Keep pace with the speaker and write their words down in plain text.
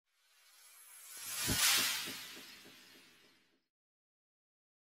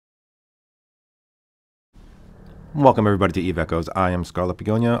Welcome everybody to Eve Echoes. I am Scarlet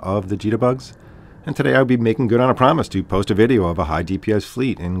Begonia of the Jitterbugs, and today I'll be making good on a promise to post a video of a high DPS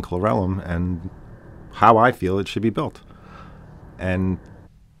fleet in Chlorellum and how I feel it should be built. And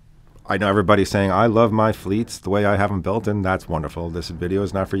I know everybody's saying, I love my fleets the way I have them built, and that's wonderful. This video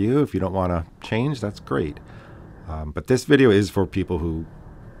is not for you. If you don't want to change, that's great. But this video is for people who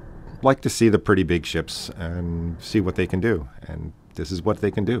like to see the pretty big ships and see what they can do. And this is what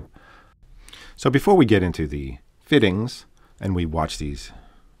they can do. So before we get into the fittings and we watch these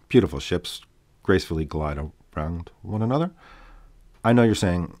beautiful ships gracefully glide around one another, I know you're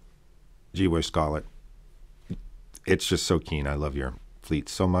saying, gee whiz, Scarlet, it's just so keen. I love your fleet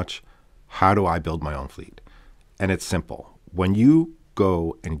so much. How do I build my own fleet? And it's simple. When you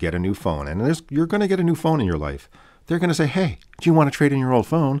go and get a new phone, and you're going to get a new phone in your life, they're going to say, hey, do you want to trade in your old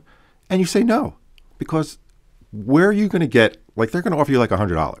phone? And you say no, because where are you going to get, like they're going to offer you like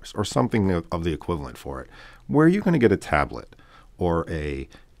 $100 or something of the equivalent for it. Where are you going to get a tablet or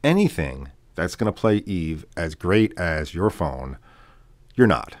anything that's going to play Eve as great as your phone? You're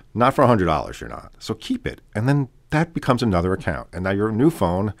not. Not for $100, you're not. So keep it. And then that becomes another account. And now your new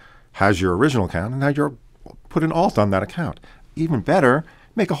phone has your original account, and now you're put an alt on that account. Even better,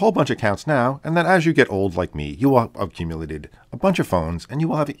 make a whole bunch of accounts now, and then as you get old like me, you will have accumulated a bunch of phones, and you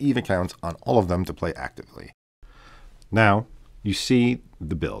will have Eve accounts on all of them to play actively. Now, you see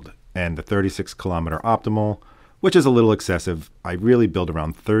the build and the 36 kilometer optimal, which is a little excessive. I really build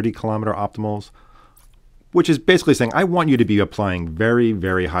around 30 kilometer optimals, which is basically saying I want you to be applying very,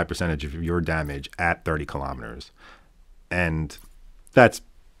 very high percentage of your damage at 30 kilometers. And that's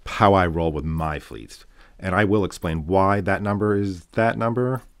how I roll with my fleets. And I will explain why that number is that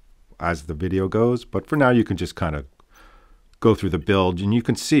number as the video goes. But for now, you can just kind of go through the build, and you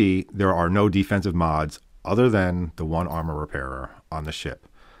can see there are no defensive mods other than the one armor repairer on the ship.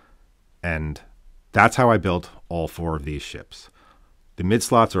 And that's how I built all 4 of these ships. The mid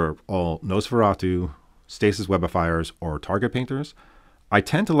slots are all Nosferatu, Stasis Webifiers, or Target Painters. I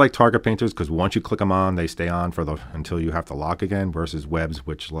tend to like Target Painters because once you click them on, they stay on for until you have to lock again, versus Webs,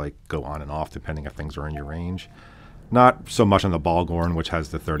 which like go on and off depending if things are in your range. Not so much on the Balgorn, which has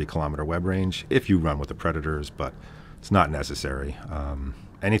the 30 kilometer web range, if you run with the Predators, but it's not necessary.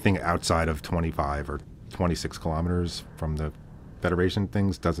 Anything outside of 25 or 26 kilometers from the Federation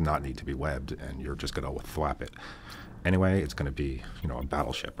things does not need to be webbed, and you're just going to thwap it. Anyway, it's going to be, a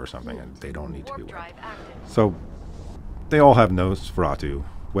battleship or something, and they don't need to be webbed. So they all have Nosferatu,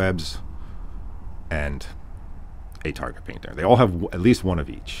 webs, and a target painter. They all have at least one of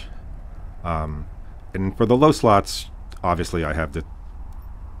each. And for the low slots, obviously I have the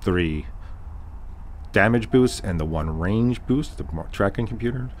 3 damage boosts and the 1 range boost, the tracking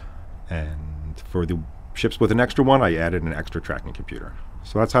computer. And for the ships with an extra one, I added an extra tracking computer.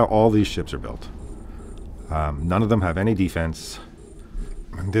 So that's how all these ships are built. None of them have any defense.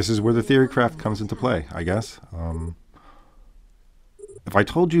 And this is where the theorycraft comes into play, I guess. If I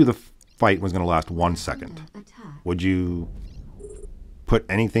told you the fight was going to last 1 second, would you put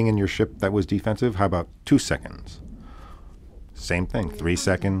anything in your ship that was defensive? How about 2 seconds? Same thing, 3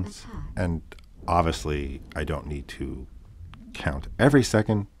 seconds. And obviously, I don't need to count every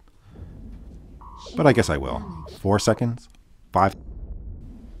second, but I guess I will. 4 seconds? 5?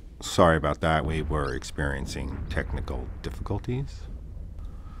 Sorry about that. We were experiencing technical difficulties.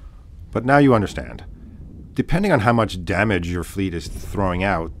 But now you understand. Depending on how much damage your fleet is throwing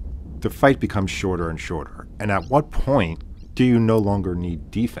out, the fight becomes shorter and shorter. And at what point do you no longer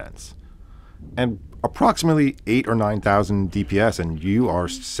need defense? And approximately 8,000 or 9,000 DPS and you are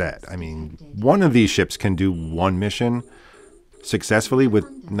set. I mean, one of these ships can do 1 mission successfully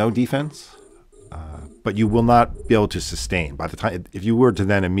with no defense, but you will not be able to sustain. By the time, if you were to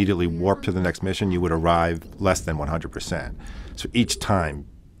then immediately warp to the next mission, you would arrive less than 100%. So each time,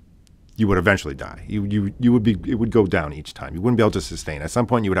 you would eventually die. It would go down each time. You wouldn't be able to sustain. At some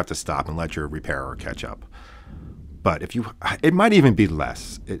point, you would have to stop and let your repairer catch up. But it might even be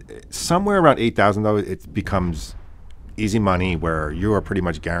less. Somewhere around 8,000, though, it becomes easy money where you are pretty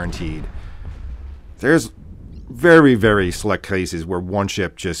much guaranteed. There's very, very select cases where one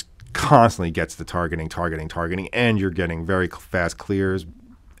ship just constantly gets the targeting, and you're getting very fast clears.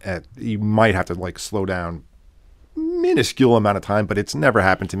 You might have to slow down minuscule amount of time, but it's never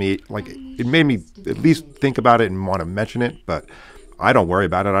happened to me. It made me at least think about it and want to mention it, but I don't worry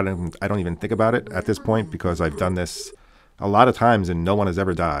about it. I don't even think about it at this point because I've done this a lot of times and no one has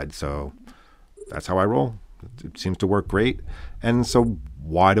ever died. So that's how I roll. It seems to work great. And so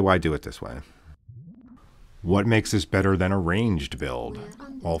why do I do it this way? What makes this better than a ranged build?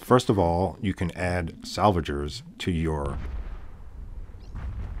 Well, first of all, you can add salvagers to your,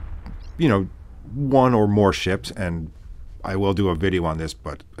 one or more ships, and I will do a video on this,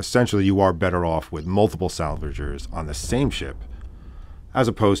 but essentially you are better off with multiple salvagers on the same ship as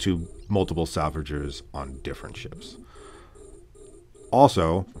opposed to multiple salvagers on different ships.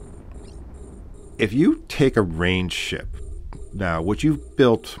 Also, if you take a ranged ship, now which you've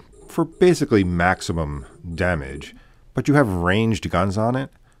built for basically maximum damage, but you have ranged guns on it,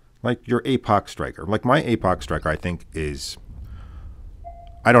 like your APOC striker. Like my APOC striker, I think is,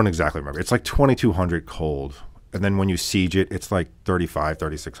 I don't exactly remember. It's like 2200 cold. And then when you siege it, it's like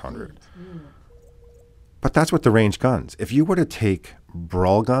 3600. But that's with the ranged guns. If you were to take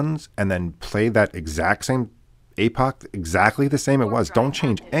brawl guns and then play that exact same APOC, exactly the same it was, don't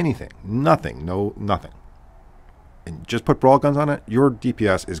change anything. Nothing. Nothing. And just put brawl guns on it, your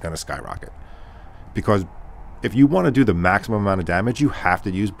DPS is going to skyrocket. Because if you want to do the maximum amount of damage, you have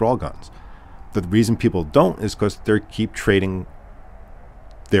to use brawl guns. The reason people don't is because they keep trading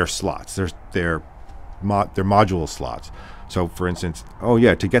their slots, their module slots. So for instance, oh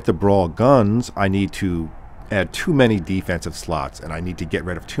yeah, to get the brawl guns, I need to add too many defensive slots and I need to get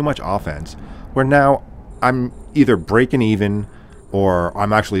rid of too much offense, where now I'm either breaking even or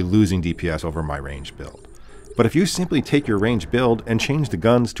I'm actually losing DPS over my range build. But if you simply take your range build and change the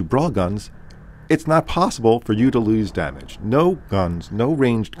guns to brawl guns, it's not possible for you to lose damage. No guns, no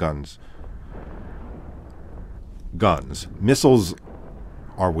ranged guns. Missiles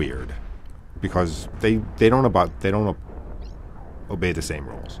are weird because they don't obey the same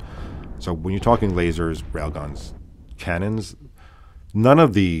rules. So when you're talking lasers, railguns, cannons, none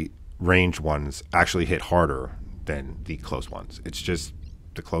of the ranged ones actually hit harder than the close ones. It's just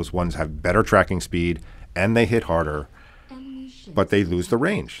the close ones have better tracking speed and they hit harder, but they lose the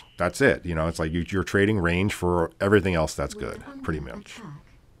range. That's it. It's like you're trading range for everything else that's good, pretty much.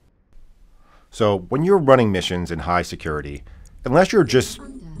 So when you're running missions in high security, unless you're just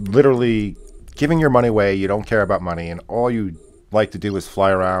literally giving your money away, you don't care about money, and all you like to do is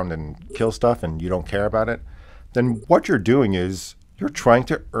fly around and kill stuff and you don't care about it, then what you're doing is you're trying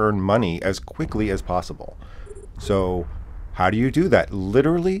to earn money as quickly as possible. So how do you do that?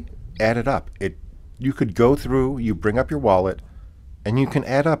 Literally add it up. You could go through, you bring up your wallet, and you can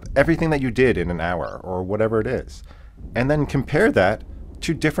add up everything that you did in an hour or whatever it is, and then compare that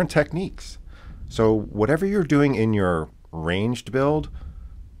to different techniques. So whatever you're doing in your ranged build,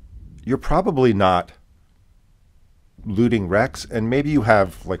 you're probably not looting wrecks, and maybe you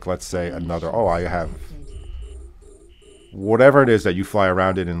have, like, let's say another, I have whatever it is that you fly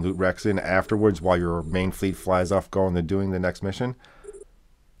around in and loot wrecks in afterwards while your main fleet flies off going to doing the next mission.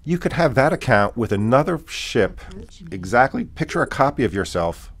 You could have that account with another ship, exactly, picture a copy of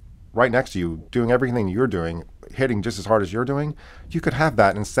yourself right next to you, doing everything you're doing, hitting just as hard as you're doing. You could have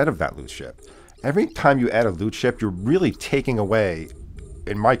that instead of that loot ship. Every time you add a loot ship, you're really taking away,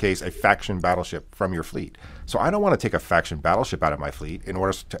 in my case, a faction battleship from your fleet. So I don't want to take a faction battleship out of my fleet in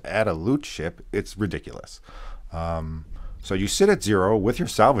order to add a loot ship. It's ridiculous. So you sit at 0 with your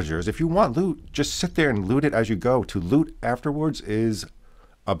salvagers. If you want loot, just sit there and loot it as you go. To loot afterwards is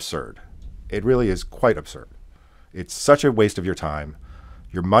absurd. It really is quite absurd. It's such a waste of your time.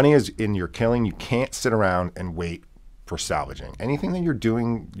 Your money is in your killing. You can't sit around and wait for salvaging. Anything that you're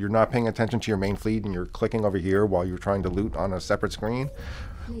doing, you're not paying attention to your main fleet and you're clicking over here while you're trying to loot on a separate screen,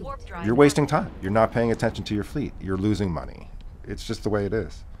 you're wasting time. You're not paying attention to your fleet. You're losing money. It's just the way it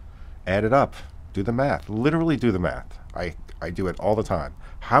is. Add it up. Do the math. Literally do the math. I do it all the time.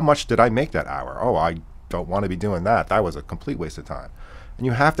 How much did I make that hour? Oh, I don't want to be doing that. That was a complete waste of time. And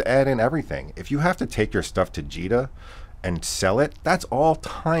you have to add in everything. If you have to take your stuff to JITA and sell it, that's all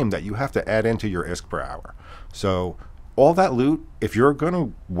time that you have to add into your ISK per hour. So all that loot, if you're going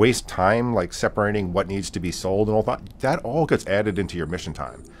to waste time like separating what needs to be sold and all that, that all gets added into your mission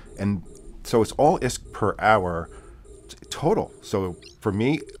time. And so it's all ISK per hour total. So for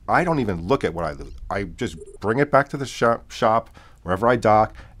me, I don't even look at what I loot. I just bring it back to the shop wherever I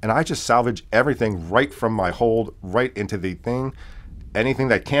dock, and I just salvage everything right from my hold right into the thing. Anything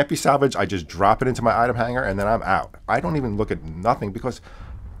that can't be salvaged, I just drop it into my item hanger and then I'm out. I don't even look at nothing, because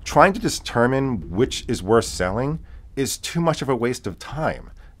trying to determine which is worth selling is too much of a waste of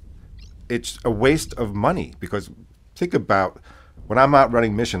time. It's a waste of money, because think about when I'm out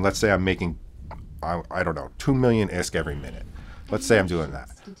running mission, let's say I'm making, I don't know, 2 million ISK every minute. Let's say I'm doing that.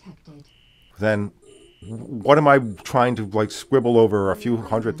 Then what am I trying to like scribble over a few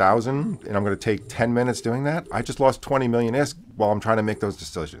 100,000 and I'm going to take 10 minutes doing that? I just lost 20 million ISK while I'm trying to make those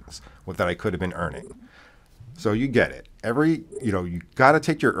decisions that I could have been earning. So you get it. You got to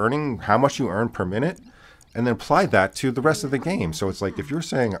take your earning, how much you earn per minute, and then apply that to the rest of the game. So it's like if you're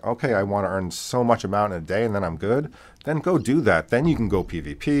saying, okay, I want to earn so much amount in a day and then I'm good, then go do that. Then you can go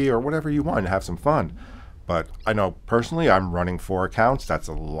PvP or whatever you want and have some fun. But I know personally I'm running 4 accounts. That's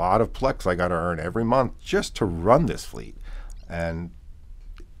a lot of plex I got to earn every month just to run this fleet. And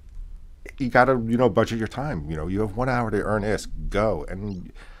you got to, budget your time. You have 1 hour to earn ISK, go.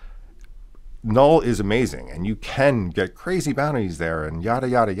 And Null is amazing. And you can get crazy bounties there and yada,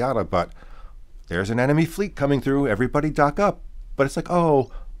 yada, yada. But there's an enemy fleet coming through. Everybody dock up. But it's like,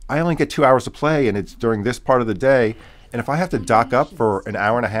 oh, I only get 2 hours to play, and it's during this part of the day. And if I have to dock up for an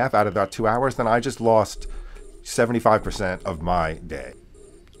hour and a half out of that 2 hours, then I just lost 75% of my day.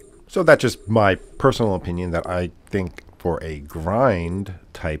 So that's just my personal opinion that I think for a grind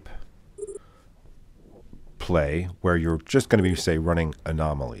type play where you're just going to be, say, running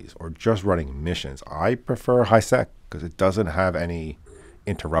anomalies or just running missions, I prefer high sec because it doesn't have any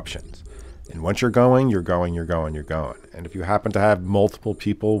interruptions. And once you're going, you're going, you're going, you're going. And if you happen to have multiple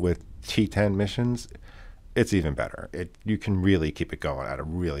people with T10 missions, it's even better. You can really keep it going at a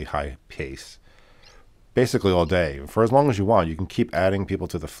really high pace, basically all day. For as long as you want, you can keep adding people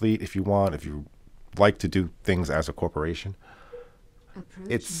to the fleet if you want, if you like to do things as a corporation.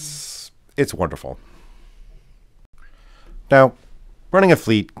 It's wonderful. Now, running a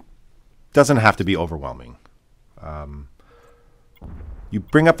fleet doesn't have to be overwhelming. You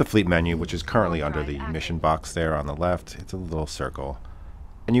bring up the fleet menu, which is currently under the mission box there on the left. It's a little circle.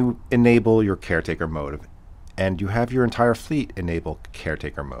 And you enable your caretaker mode. And you have your entire fleet enable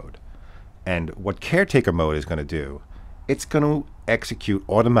caretaker mode. And what caretaker mode is going to do, it's going to execute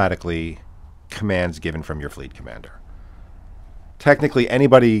automatically commands given from your fleet commander. Technically,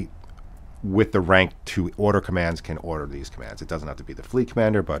 anybody with the rank to order commands can order these commands. It doesn't have to be the fleet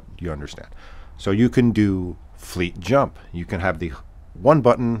commander, but you understand. So you can do fleet jump. You can have the one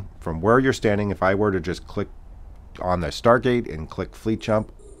button from where you're standing. If I were to just click on the Stargate and click fleet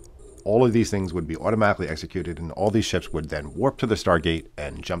jump, all of these things would be automatically executed, and all these ships would then warp to the Stargate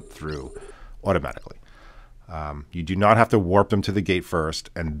and jump through automatically. You do not have to warp them to the gate first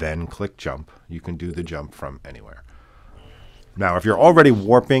and then click jump. You can do the jump from anywhere. Now, if you're already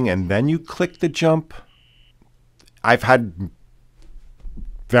warping and then you click the jump, I've had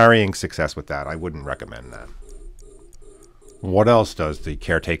varying success with that. I wouldn't recommend that. What else does the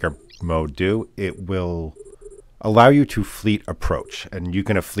caretaker mode do? It will allow you to fleet approach, and you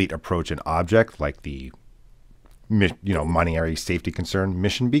can fleet approach an object like the mining area safety concern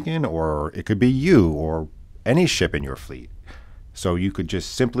mission beacon, or it could be you or any ship in your fleet. So you could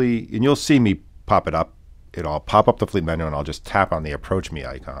just simply, and you'll see me pop it up. It'll pop up the fleet menu, and I'll just tap on the approach me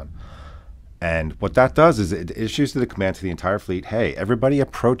icon. And what that does is it issues the command to the entire fleet, hey, everybody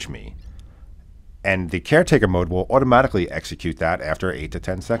approach me. And the caretaker mode will automatically execute that after 8 to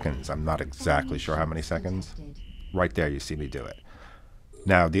 10 seconds. I'm not exactly sure how many seconds. Right there, you see me do it.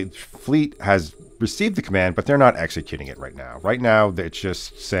 Now, the fleet has received the command, but they're not executing it right now. Right now, it's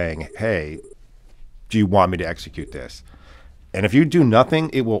just saying, hey, do you want me to execute this? And if you do nothing,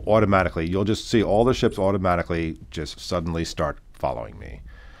 it will automatically, you'll just see all the ships automatically just suddenly start following me.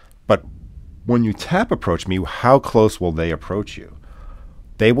 But when you tap approach me, how close will they approach you?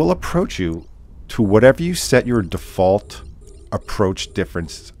 They will approach you to whatever you set your default approach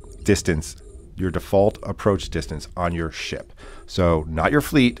distance, your default approach distance on your ship. So not your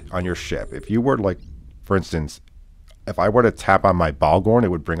fleet, on your ship. If you were like, for instance, if I were to tap on my Balgorn, it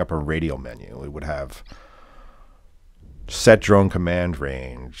would bring up a radial menu. It would have set drone command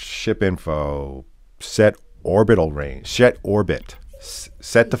range, ship info, set orbital range, set orbit,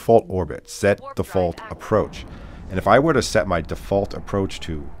 set default orbit, set default approach. And if I were to set my default approach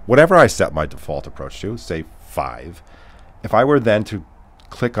to whatever I set my default approach to, say 5, if I were then to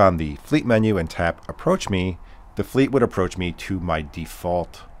click on the fleet menu and tap approach me, the fleet would approach me to my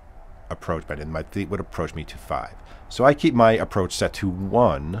default approach menu, and my fleet would approach me to 5. So I keep my approach set to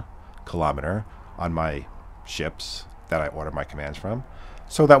 1 kilometer on my ships that I order my commands from,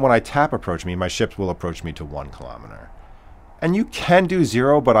 so that when I tap approach me, my ships will approach me to 1 kilometer. And you can do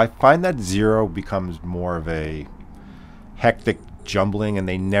 0, but I find that 0 becomes more of a hectic jumbling, and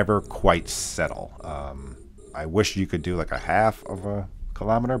they never quite settle. I wish you could do like a half of a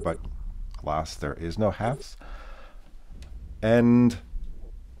kilometer, but alas, there is no halves. And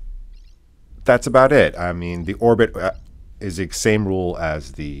that's about it. I mean, the orbit is the same rule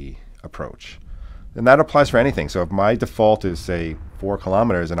as the approach. And that applies for anything. So if my default is, say, 4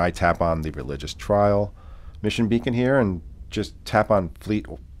 kilometers, and I tap on the religious trial mission beacon here and just tap on fleet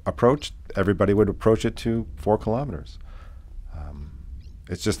approach, everybody would approach it to 4 kilometers.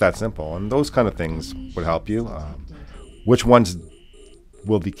 It's just that simple. And those kind of things would help you. Which ones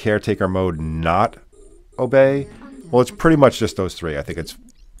will the caretaker mode not obey? Well, it's pretty much just those three. I think it's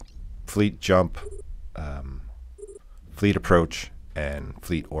fleet jump, fleet approach, and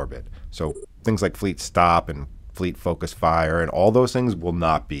fleet orbit. So things like fleet stop and fleet focus fire and all those things will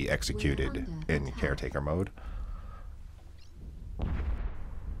not be executed in caretaker mode.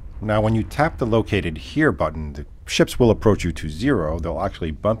 Now, when you tap the located here button, the ships will approach you to 0. They'll actually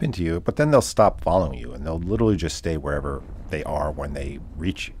bump into you, but then they'll stop following you, and they'll literally just stay wherever they are when they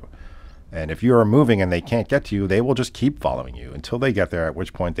reach you. And if you are moving and they can't get to you, they will just keep following you until they get there, at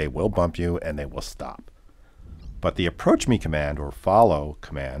which point they will bump you and they will stop. But the approach me command or follow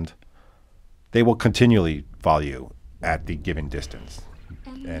command, they will continually follow you at the given distance.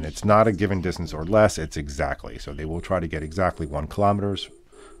 And it's not a given distance or less, it's exactly. So they will try to get exactly 1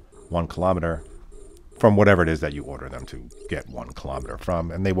 kilometer from whatever it is that you order them to get 1 kilometer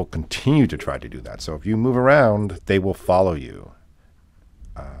from, and they will continue to try to do that. So if you move around, they will follow you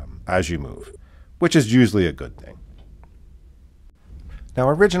as you move, which is usually a good thing. Now,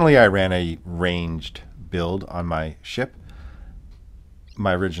 originally I ran a ranged build on my ship,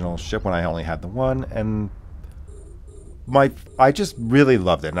 my original ship when I only had the one, and I just really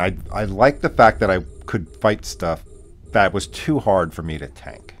loved it, and I liked the fact that I could fight stuff that was too hard for me to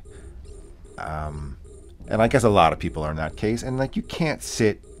tank. And I guess a lot of people are in that case, and like you can't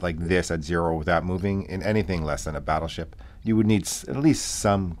sit like this at 0 without moving in anything less than a battleship. You would need at least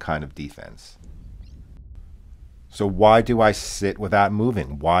some kind of defense. So why do I sit without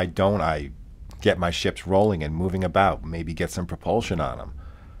moving? Why don't I get my ships rolling and moving about, maybe get some propulsion on them?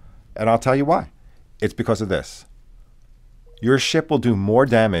 And I'll tell you why. It's because of this. Your ship will do more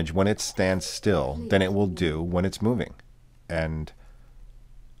damage when it stands still than it will do when it's moving. And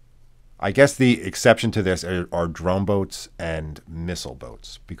I guess the exception to this are drone boats and missile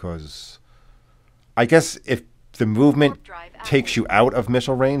boats, because I guess if the movement takes you out of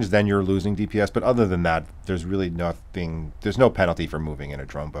missile range, then you're losing DPS. But other than that, there's really nothing. There's no penalty for moving in a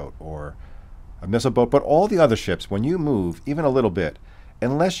drone boat or a missile boat. But all the other ships, when you move even a little bit,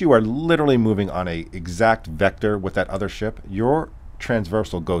 unless you are literally moving on a exact vector with that other ship, your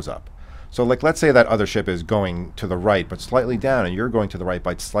transversal goes up. So like, let's say that other ship is going to the right but slightly down, and you're going to the right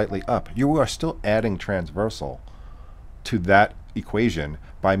but slightly up. You are still adding transversal to that equation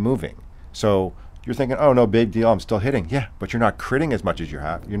by moving. So you're thinking, oh, no big deal, I'm still hitting. Yeah, but you're not critting as much as you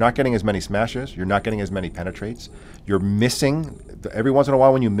have. You're not getting as many smashes. You're not getting as many penetrates. You're missing. Every once in a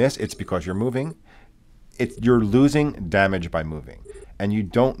while when you miss, it's because you're moving. You're losing damage by moving. And you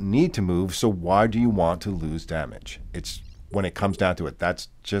don't need to move, so why do you want to lose damage? It's when it comes down to it. That's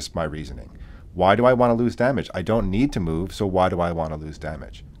just my reasoning. Why do I want to lose damage? I don't need to move, so why do I want to lose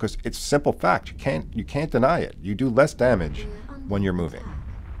damage? Because it's a simple fact. You can't deny it. You do less damage when you're moving.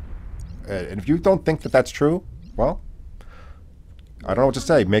 And if you don't think that that's true, well, I don't know what to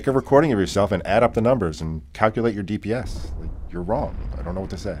say. Make a recording of yourself and add up the numbers and calculate your DPS. Like, you're wrong. I don't know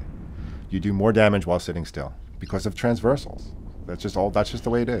what to say. You do more damage while sitting still because of transversals. That's just the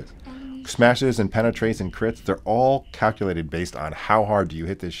way it is. Smashes and penetrates and crits, they're all calculated based on how hard do you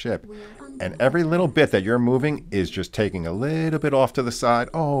hit this ship. And every little bit that you're moving is just taking a little bit off to the side.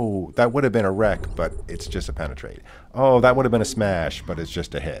 Oh, that would have been a wreck, but it's just a penetrate. Oh, that would have been a smash, but it's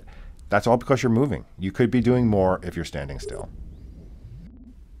just a hit. That's all because you're moving. You could be doing more if you're standing still.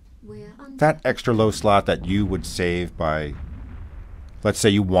 That extra low slot that you would save by, let's say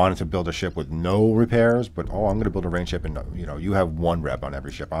you wanted to build a ship with no repairs, but I'm going to build a range ship and you have 1 rep on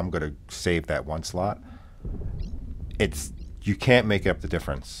every ship. I'm going to save that 1 slot. You can't make up the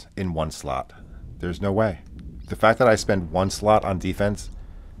difference in 1 slot. There's no way. The fact that I spend 1 slot on defense,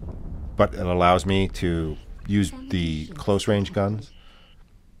 but it allows me to use the close range guns,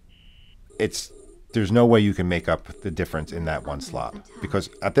 there's no way you can make up the difference in that 1 slot, because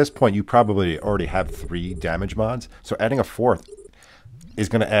at this point you probably already have 3 damage mods, so adding a 4th is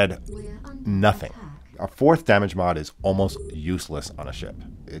going to add nothing. A 4th damage mod is almost useless on a ship.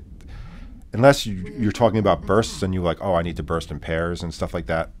 Unless you're talking about bursts and you're like, oh, I need to burst in pairs and stuff like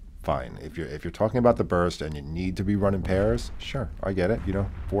that, fine. If you're talking about the burst and you need to be running pairs, sure, I get it.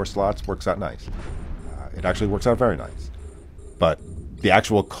 4 slots works out nice. It actually works out very nice. But the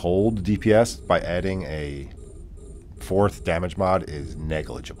actual cold DPS by adding a 4th damage mod is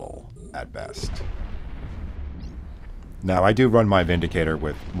negligible at best. Now, I do run my Vindicator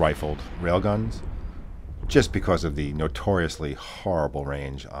with rifled railguns, just because of the notoriously horrible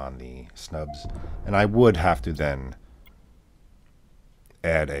range on the snubs. And I would have to then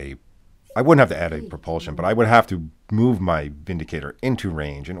I wouldn't have to add a propulsion, but I would have to move my Vindicator into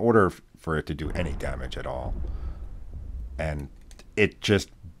range in order for it to do any damage at all. And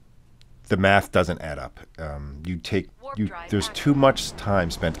the math doesn't add up. There's too much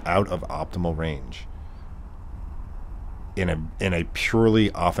time spent out of optimal range in a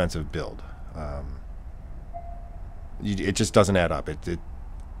purely offensive build. It just doesn't add up.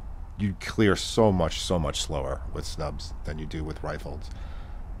 You clear so much slower with snubs than you do with rifled.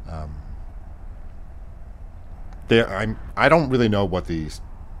 I don't really know what the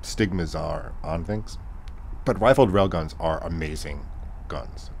stigmas are on things, but rifled railguns are amazing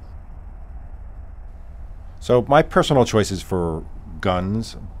guns. So my personal choices for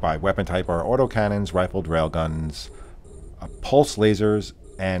guns by weapon type are autocannons, rifled railguns, pulse lasers,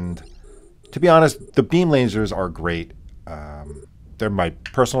 and to be honest, the beam lasers are great. They're my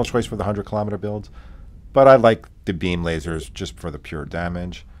personal choice for the 100-kilometer builds, but I like the beam lasers just for the pure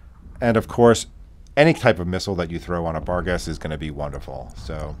damage. And of course, any type of missile that you throw on a Barghest is going to be wonderful.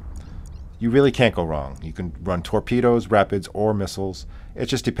 So you really can't go wrong. You can run torpedoes, rapids, or missiles. It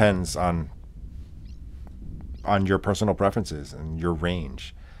just depends on your personal preferences and your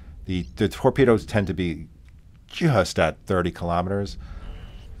range. The torpedoes tend to be just at 30 kilometers,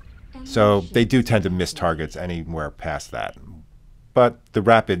 so they do tend to miss targets anywhere past that. But the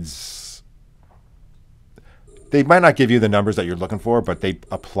rapids, they might not give you the numbers that you're looking for, but they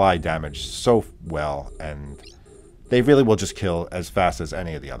apply damage so well, and they really will just kill as fast as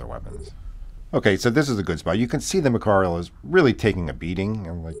any of the other weapons. Okay, so this is a good spot. You can see the Makaril is really taking a beating,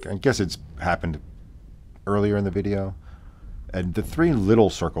 and I guess it's happened earlier in the video. And the three little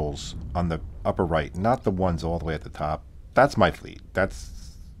circles on the upper right, not the ones all the way at the top, that's my fleet.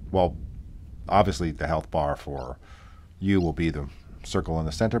 That's, well, obviously the health bar for you will be the circle in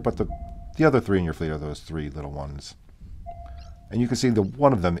the center, but the other three in your fleet are those three little ones. And you can see the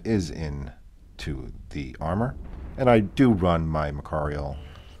one of them is into the armor. And I do run my Makaril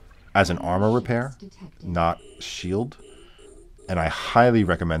as an armor repair, not shield. And I highly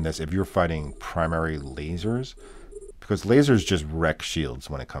recommend this if you're fighting primary lasers, because lasers just wreck shields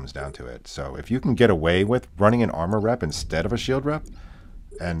when it comes down to it. So if you can get away with running an armor rep instead of a shield rep,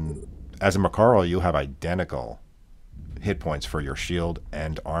 and as a Makaril you'll have identical hit points for your shield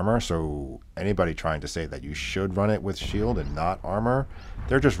and armor, so anybody trying to say that you should run it with shield and not armor,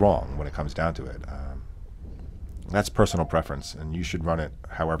 they're just wrong when it comes down to it. That's personal preference, and you should run it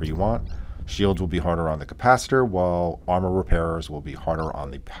however you want. Shields will be harder on the capacitor, while armor repairers will be harder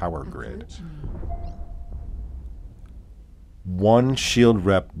on the power grid. One shield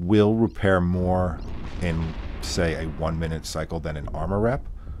rep will repair more in, say, a 1-minute cycle than an armor rep,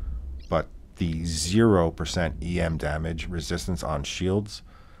 but the 0% EM damage resistance on shields,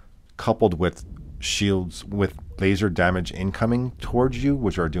 coupled with shields with laser damage incoming towards you,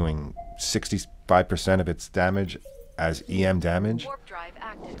 which are doing 65% of its damage as EM damage,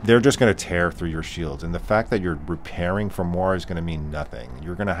 they're just going to tear through your shields. And the fact that you're repairing for more is going to mean nothing.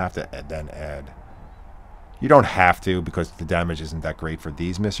 You're going to have to then add. You don't have to, because the damage isn't that great for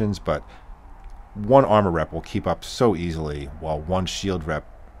these missions, but one armor rep will keep up so easily, while one shield rep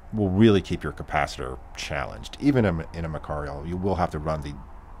will really keep your capacitor challenged. Even in a Makaril, you will have to run the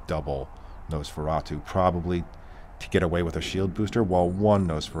double Nosferatu probably to get away with a shield booster, while one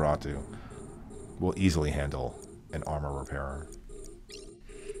Nosferatu will easily handle an armor repairer.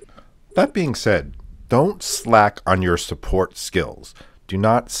 That being said, don't slack on your support skills. Do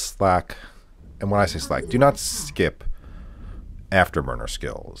not slack, and when I say slack, do not skip afterburner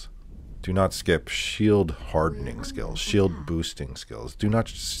skills. Do not skip shield hardening skills, shield boosting skills. Do not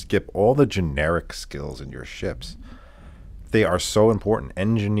skip all the generic skills in your ships. They are so important.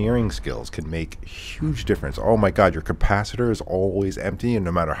 Engineering skills can make huge difference. Oh my god, your capacitor is always empty, and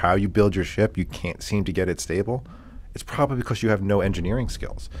no matter how you build your ship, you can't seem to get it stable. It's probably because you have no engineering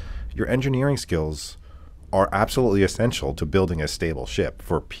skills. Your engineering skills are absolutely essential to building a stable ship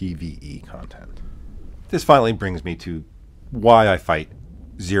for PvE content. This finally brings me to why I fight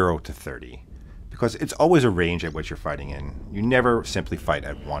 0 to 30. Because it's always a range at which you're fighting in. You never simply fight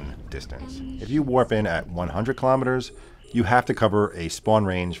at one distance. If you warp in at 100 kilometers, you have to cover a spawn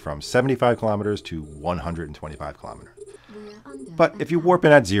range from 75 kilometers to 125 kilometers. But if you warp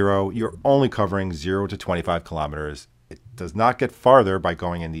in at 0, you're only covering 0 to 25 kilometers. It does not get farther by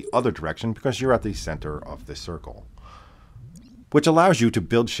going in the other direction because you're at the center of the circle, which allows you to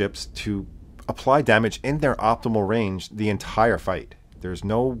build ships to apply damage in their optimal range the entire fight. There's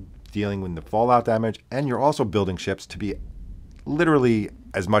no dealing with the fallout damage, and you're also building ships to be literally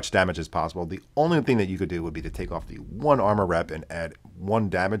as much damage as possible. The only thing that you could do would be to take off the one armor rep and add one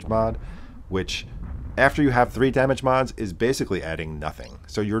damage mod, which after you have 3 damage mods is basically adding nothing.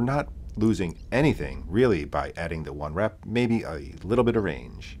 So you're not losing anything really by adding the 1 rep, maybe a little bit of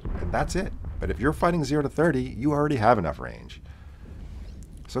range, and that's it. But if you're fighting 0 to 30, you already have enough range.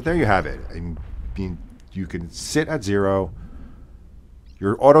 So there you have it. I mean, you can sit at 0.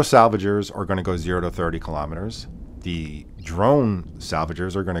 Your auto salvagers are going to go 0 to 30 kilometers. The drone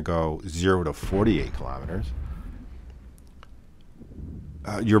salvagers are going to go 0 to 48 kilometers.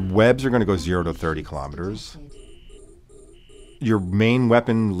 Your webs are going to go 0 to 30 kilometers. Your main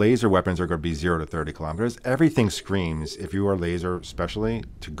weapon, laser weapons, are going to be 0 to 30 kilometers. Everything screams, if you are laser especially,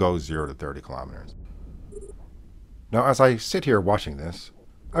 to go 0 to 30 kilometers. Now, as I sit here watching this,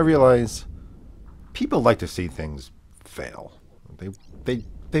 I realize people like to see things fail.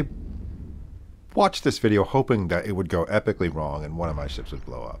 They watch this video hoping that it would go epically wrong and one of my ships would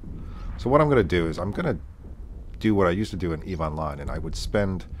blow up. So what I'm going to do is I'm going to do what I used to do in EVE Online, and I would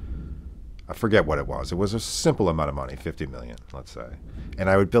spend, I forget what it was. It was a simple amount of money, 50 million, let's say. And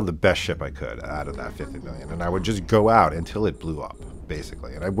I would build the best ship I could out of that 50 million. And I would just go out until it blew up,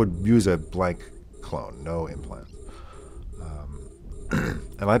 basically. And I would use a blank clone, no implant.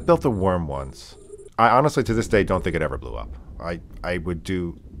 And I built a worm once. I honestly, to this day, don't think it ever blew up. I would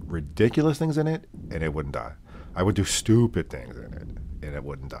do ridiculous things in it, and it wouldn't die. I would do stupid things in it, and it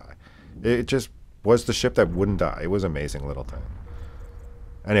wouldn't die. It just was the ship that wouldn't die. It was an amazing little thing.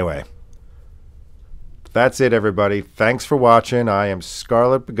 Anyway, that's it, everybody. Thanks for watching. I am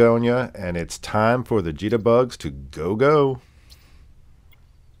Scarlet Begonia, and it's time for the Jitterbugs to go.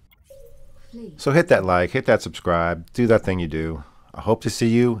 So hit that like, hit that subscribe, do that thing you do. I hope to see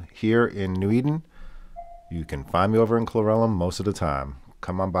you here in New Eden. You can find me over in Chlorellum most of the time.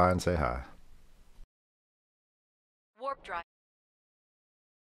 Come on by and say hi. Warp drive.